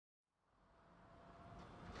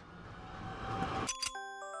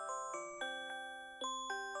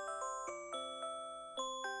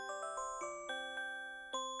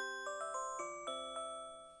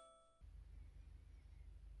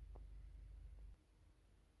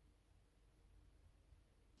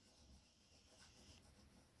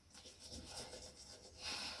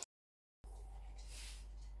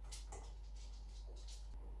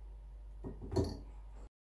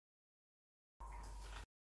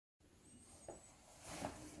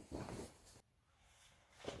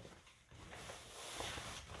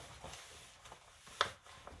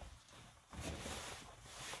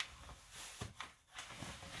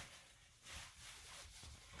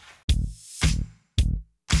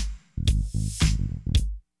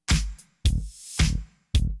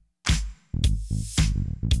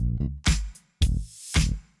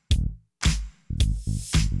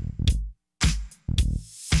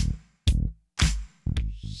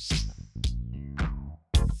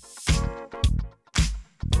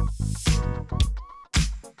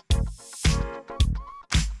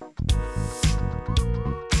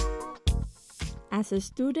As a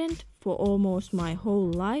student for almost my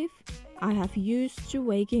whole life, I have used to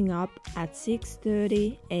waking up at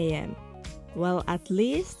 6:30 a.m. Well, at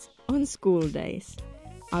least on school days.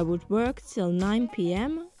 I would work till 9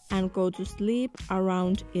 p.m. and go to sleep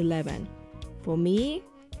around 11. For me,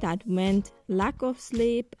 that meant lack of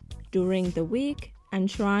sleep during the week and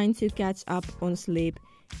trying to catch up on sleep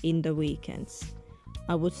in the weekends.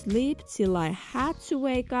 I would sleep till I had to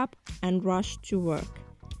wake up and rush to work.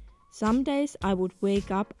 Some days I would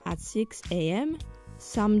wake up at 6 a.m.,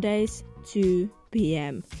 some days 2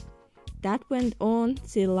 p.m. That went on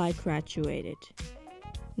till I graduated.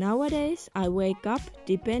 Nowadays I wake up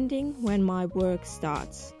depending when my work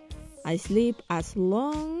starts. I sleep as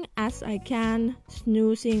long as I can,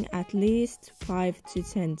 snoozing at least 5 to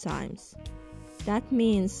 10 times. That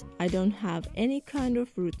means I don't have any kind of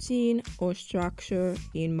routine or structure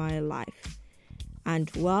in my life. And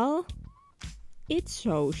well, it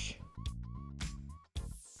shows.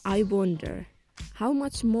 I wonder, how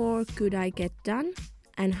much more could I get done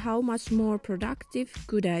and how much more productive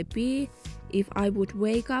could I be if I would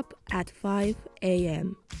wake up at 5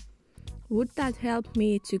 a.m.? Would that help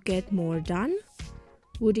me to get more done?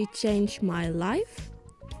 Would it change my life?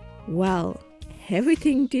 Well,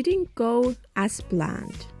 everything didn't go as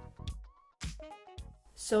planned.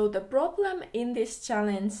 So the problem in this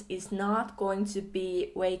challenge is not going to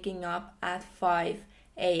be waking up at 5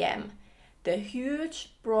 a.m. The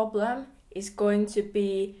huge problem is going to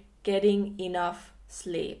be getting enough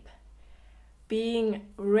sleep. Being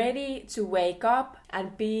ready to wake up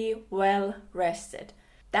and be well rested.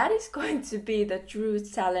 That is going to be the true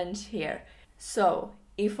challenge here. So,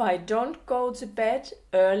 if I don't go to bed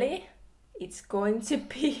early, it's going to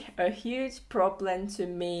be a huge problem to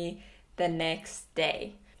me the next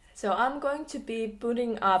day. So I'm going to be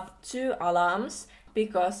putting up 2 alarms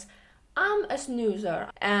because I'm a snoozer,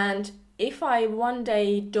 and if I one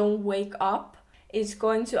day don't wake up, it's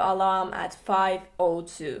going to alarm at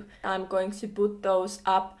 5:02. I'm going to put those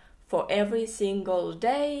up for every single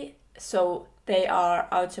day, so they are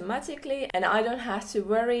automatically, and I don't have to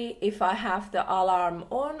worry if I have the alarm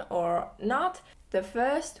on or not. The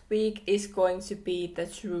first week is going to be the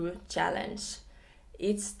true challenge.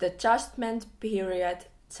 It's the adjustment period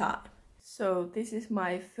time. So this is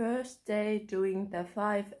my first day doing the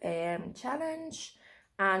 5 a.m. challenge,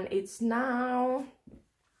 and it's now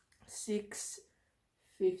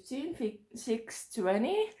 6:15,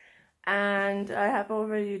 6:20, and I have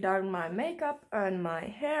already done my makeup and my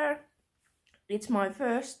hair. It's my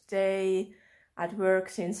first day at work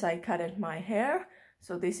since I cut my hair,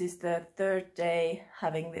 so this is the 3rd day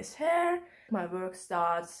having this hair. My work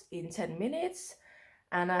starts in 10 minutes,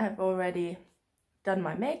 and I have already done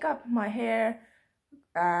my makeup, my hair,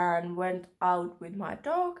 and went out with my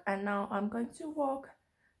dog, and now I'm going to walk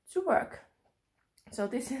to work. So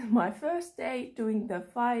this is my first day doing the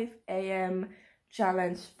 5 a.m.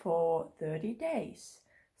 challenge for 30 days.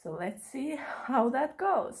 So let's see how that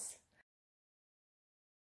goes.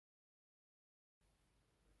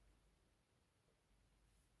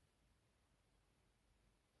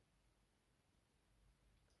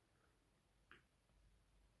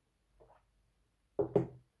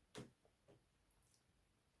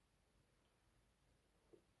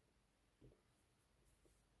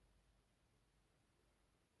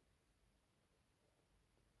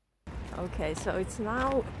 Okay, so it's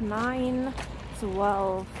now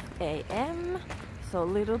 9:12 a.m. so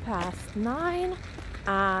little past 9,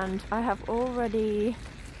 and I have already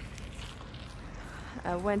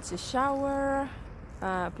went to shower,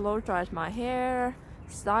 blow dried my hair,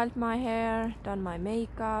 styled my hair, done my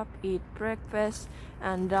makeup, eat breakfast,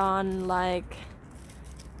 and done like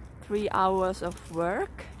 3 hours of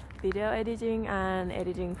work, video editing and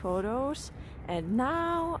editing photos. And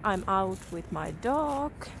now I'm out with my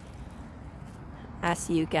dog, as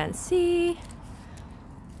you can see,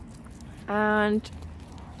 and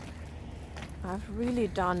I've really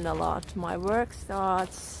done a lot. My work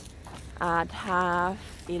starts at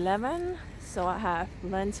 11:30, so I have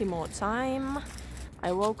plenty more time.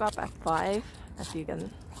 I woke up at 5, as you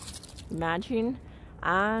can imagine,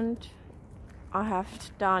 and I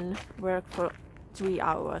have done work for 3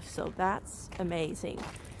 hours, so that's amazing.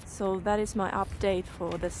 So that is my update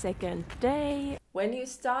for the 2nd day. When you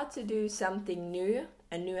start to do something new,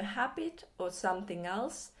 a new habit or something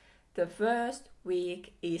else, the first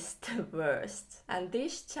week is the worst. And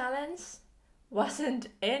this challenge wasn't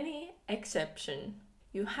any exception.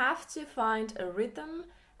 You have to find a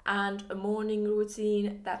rhythm and a morning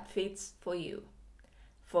routine that fits for you.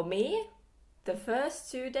 For me, the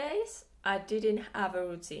first 2 days, I didn't have a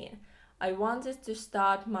routine. I wanted to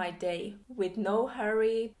start my day with no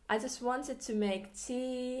hurry. I just wanted to make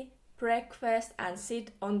tea, breakfast and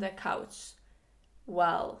sit on the couch.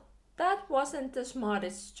 Well, that wasn't the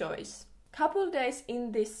smartest choice. Couple days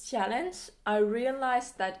in this challenge, I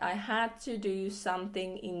realized that I had to do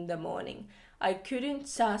something in the morning. I couldn't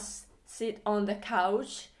just sit on the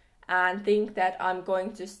couch and think that I'm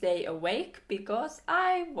going to stay awake, because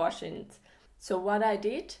I wasn't. So what I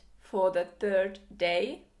did for the third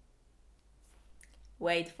day,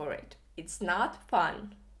 wait for it, it's not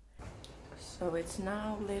fun. So it's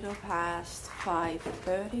now little past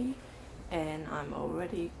 5:30 and I'm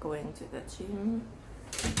already going to the gym.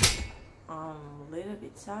 I'm a little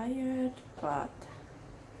bit tired, but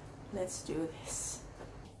let's do this.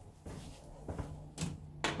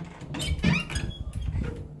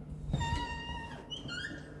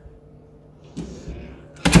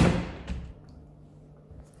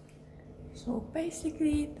 So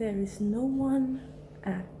basically there is no one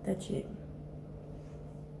at the gym.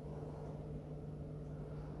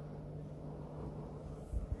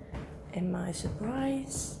 Am I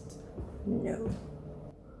surprised? No.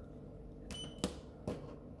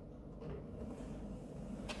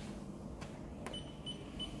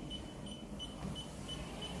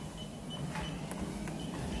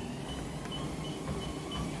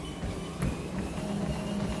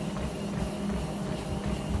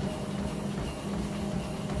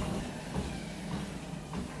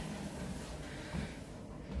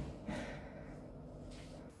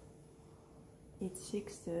 It's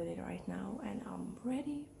 6:30 right now and I'm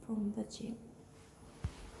ready from the gym.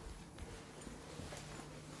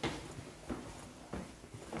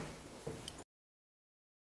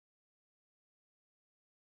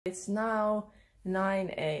 It's now 9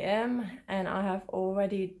 a.m. and I have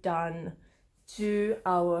already done 2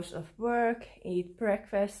 hours of work, eat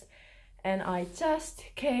breakfast, and I just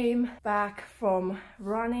came back from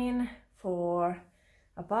running for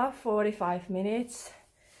about 45 minutes.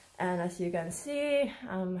 And as you can see,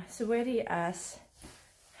 I'm sweaty as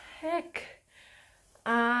heck.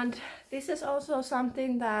 And this is also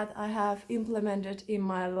something that I have implemented in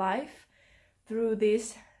my life through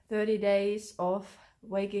these 30 days of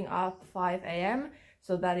waking up 5 a.m.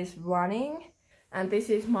 So that is running. And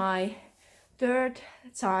this is my 3rd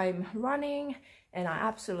time running and I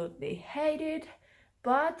absolutely hate it.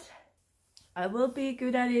 But I will be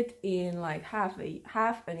good at it in like half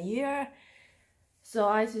a year. So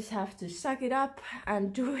I just have to suck it up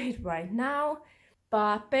and do it right now.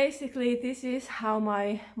 But basically this is how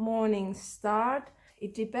my mornings start.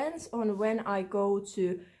 It depends on when I go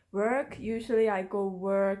to work. Usually I go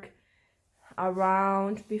work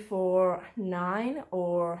around before 9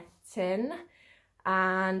 or 10.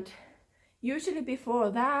 And usually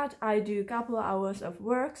before that I do a couple of hours of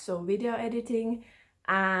work, so video editing,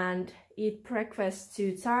 and eat breakfast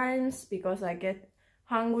 2 times because I get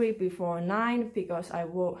hungry before 9 because I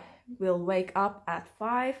will wake up at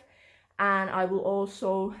 5, and I will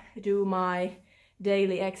also do my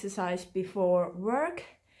daily exercise before work.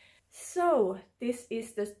 So this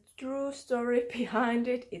is the true story behind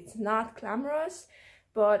it. It's not glamorous,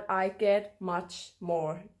 but I get much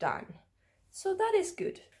more done. So that is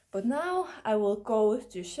good. But now I will go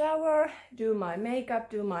to shower, do my makeup,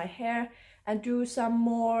 do my hair, and do some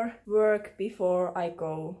more work before I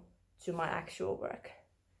go to my actual work.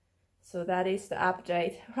 So that is the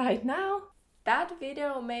update right now. That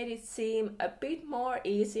video made it seem a bit more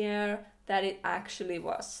easier than it actually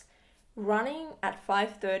was. Running at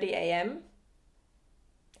 5:30 a.m.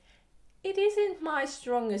 It isn't my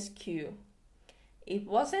strongest cue. It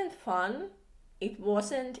wasn't fun, it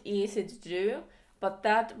wasn't easy to do, but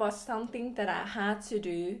that was something that I had to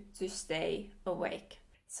do to stay awake.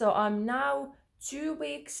 So I'm now 2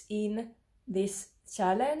 weeks in this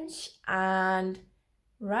challenge and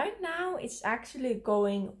right now it's actually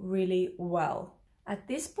going really well. At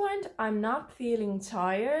this point I'm not feeling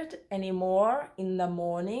tired anymore in the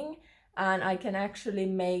morning and I can actually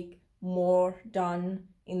make more done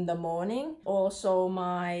in the morning. Also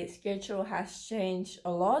my schedule has changed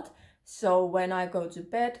a lot, so when I go to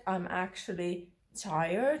bed I'm actually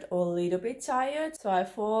tired or a little bit tired, so I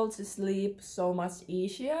fall to sleep so much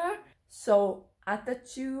easier. So at the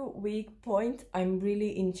 2 week point I'm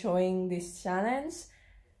really enjoying this challenge.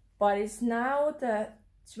 But it's now the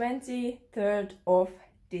 23rd of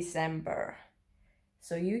December.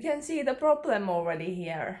 So you can see the problem already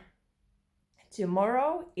here.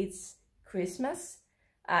 Tomorrow it's Christmas.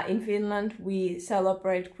 In Finland we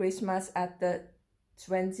celebrate Christmas at the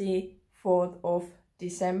 24th of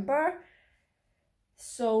December.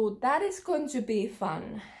 So that is going to be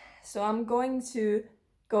fun. So I'm going to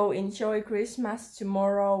go enjoy Christmas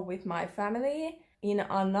tomorrow with my family in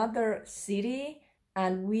another city,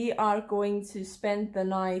 and we are going to spend the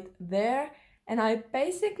night there. And I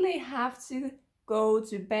basically have to go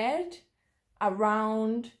to bed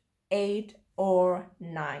around 8 or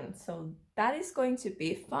 9. So that is going to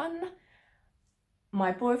be fun.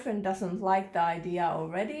 My boyfriend doesn't like the idea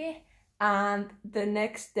already. And the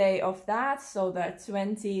next day of that, so the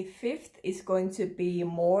 25th, is going to be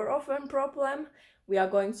more of a problem. We are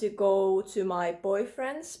going to go to my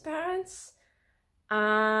boyfriend's parents,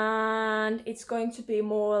 and it's going to be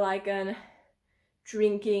more like a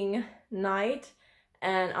drinking night,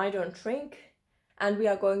 and I don't drink, and we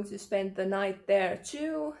are going to spend the night there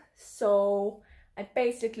too. So I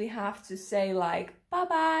basically have to say like bye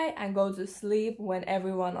bye and go to sleep when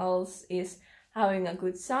everyone else is having a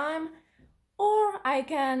good time, or I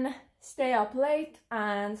can stay up late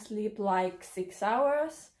and sleep like 6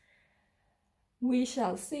 hours. We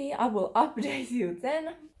shall see. I will update you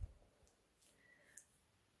then.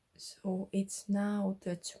 So it's now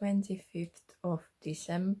the 25th of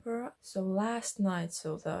December. So last night,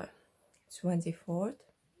 so the 24th,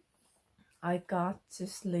 I got to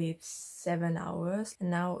sleep 7 hours. And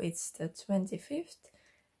now it's the 25th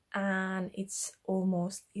and it's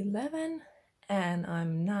almost 11, and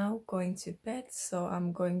I'm now going to bed. So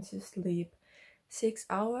I'm going to sleep 6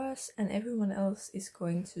 hours, and everyone else is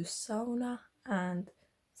going to sauna and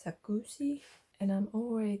jacuzzi. And I'm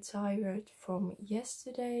already tired from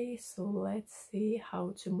yesterday, so let's see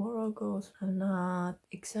how tomorrow goes. I'm not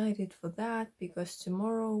excited for that because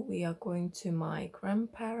tomorrow we are going to my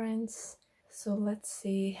grandparents. So let's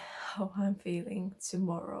see how I'm feeling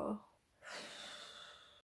tomorrow.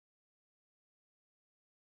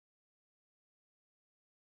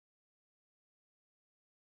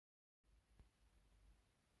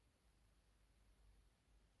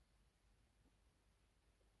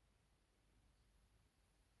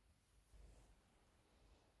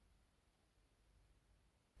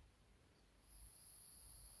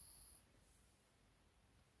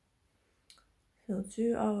 So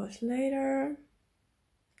 2 hours later,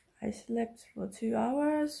 I slept for 2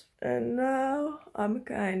 hours, and now I'm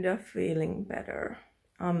kind of feeling better.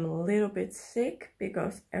 I'm a little bit sick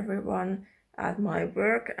because everyone at my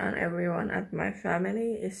work and everyone at my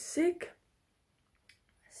family is sick.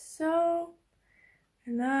 So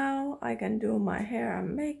now I can do my hair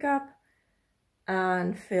and makeup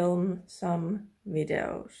and film some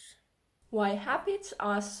videos. Why habits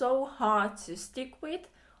are so hard to stick with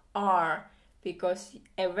are because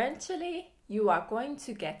eventually you are going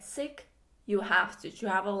to get sick, you have to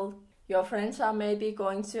travel, your friends are maybe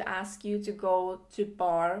going to ask you to go to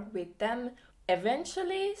bar with them.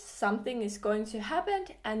 Eventually something is going to happen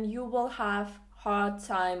and you will have hard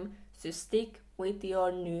time to stick with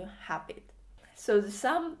your new habit. So to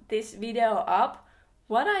sum this video up,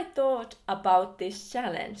 what I thought about this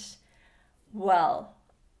challenge? Well,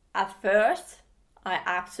 at first I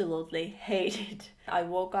absolutely hated it. I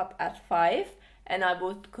woke up at 5 and I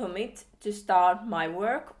would commit to start my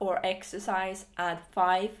work or exercise at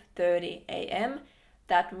 5:30 a.m.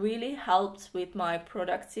 That really helped with my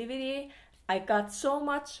productivity. I got so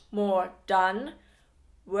much more done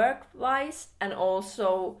work-wise, and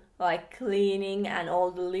also like cleaning and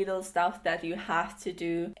all the little stuff that you have to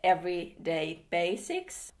do everyday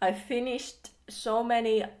basics. I finished so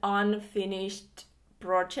many unfinished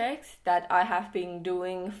projects that I have been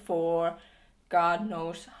doing for God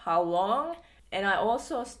knows how long, and I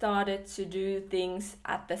also started to do things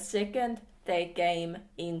at the second they came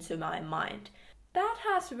into my mind. That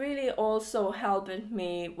has really also helped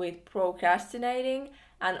me with procrastinating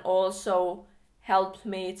and also helped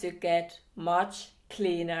me to get much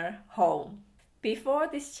cleaner home. Before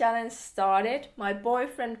this challenge started, my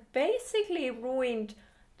boyfriend basically ruined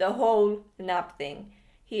the whole nap thing.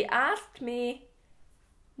 He asked me,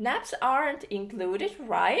 "Naps aren't included,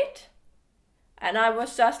 right?" And I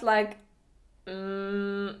was just like,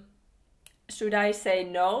 should I say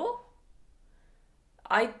no?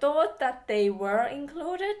 I thought that they were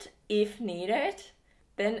included if needed.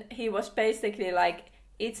 Then he was basically like,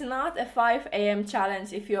 it's not a 5 a.m.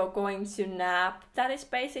 challenge if you're going to nap. That is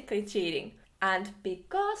basically cheating. And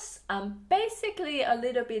because I'm basically a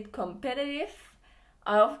little bit competitive,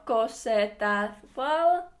 I of course said that,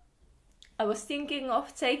 well, I was thinking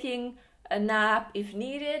of taking a nap if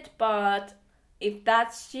needed, but if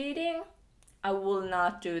that's cheating, I will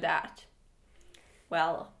not do that.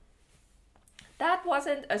 Well, that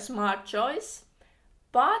wasn't a smart choice,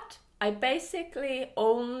 but I basically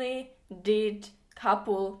only did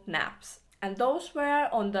couple naps. And those were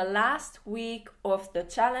on the last week of the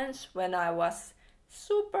challenge when I was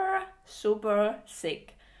super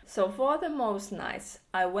sick. So for the most nights,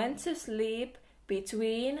 I went to sleep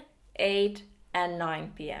between 8 and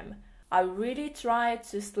 9 p.m. I really tried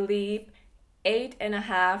to sleep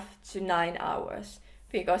 8.5 to 9 hours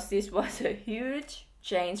because this was a huge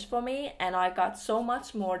change for me, and I got so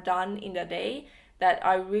much more done in the day that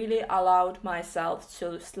I really allowed myself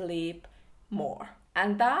to sleep more.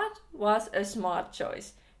 And that was a smart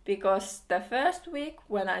choice because the first week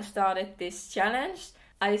when I started this challenge,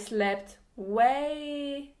 I slept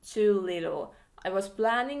way too little. I was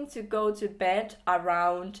planning to go to bed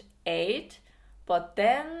around 8, but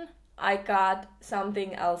then I got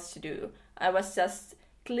something else to do. I was just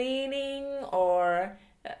cleaning or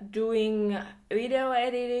doing video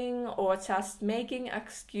editing or just making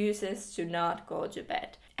excuses to not go to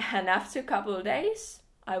bed. And after a couple of days,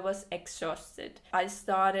 I was exhausted. I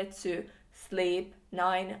started to sleep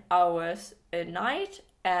 9 hours a night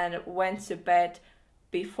and went to bed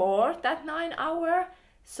before that 9 hour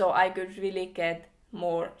so I could really get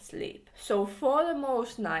more sleep. So for the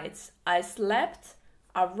most nights, I slept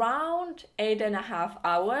around 8.5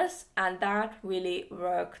 hours, and that really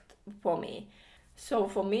worked for me. So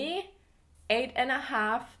for me,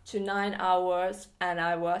 8.5 to 9 hours, and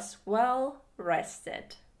I was well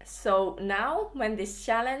rested. So now when this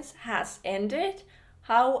challenge has ended,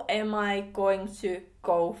 how am I going to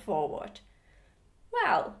go forward?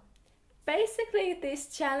 Well, basically this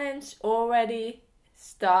challenge already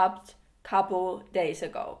stopped a couple days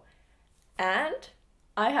ago, and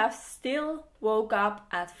I have still woke up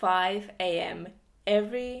at 5 a.m.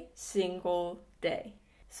 every single day.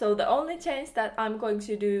 So the only change that I'm going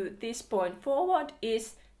to do this point forward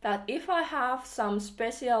is that if I have some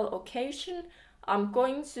special occasion, I'm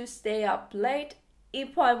going to stay up late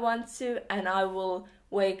if I want to, and I will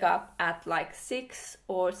wake up at like 6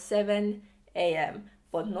 or 7 a.m.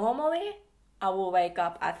 But normally I will wake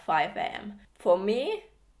up at 5 a.m. For me,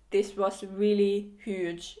 this was really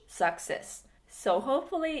huge success. So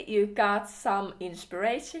hopefully you got some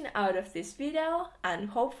inspiration out of this video, and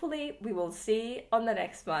hopefully we will see on the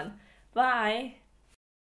next one. Bye!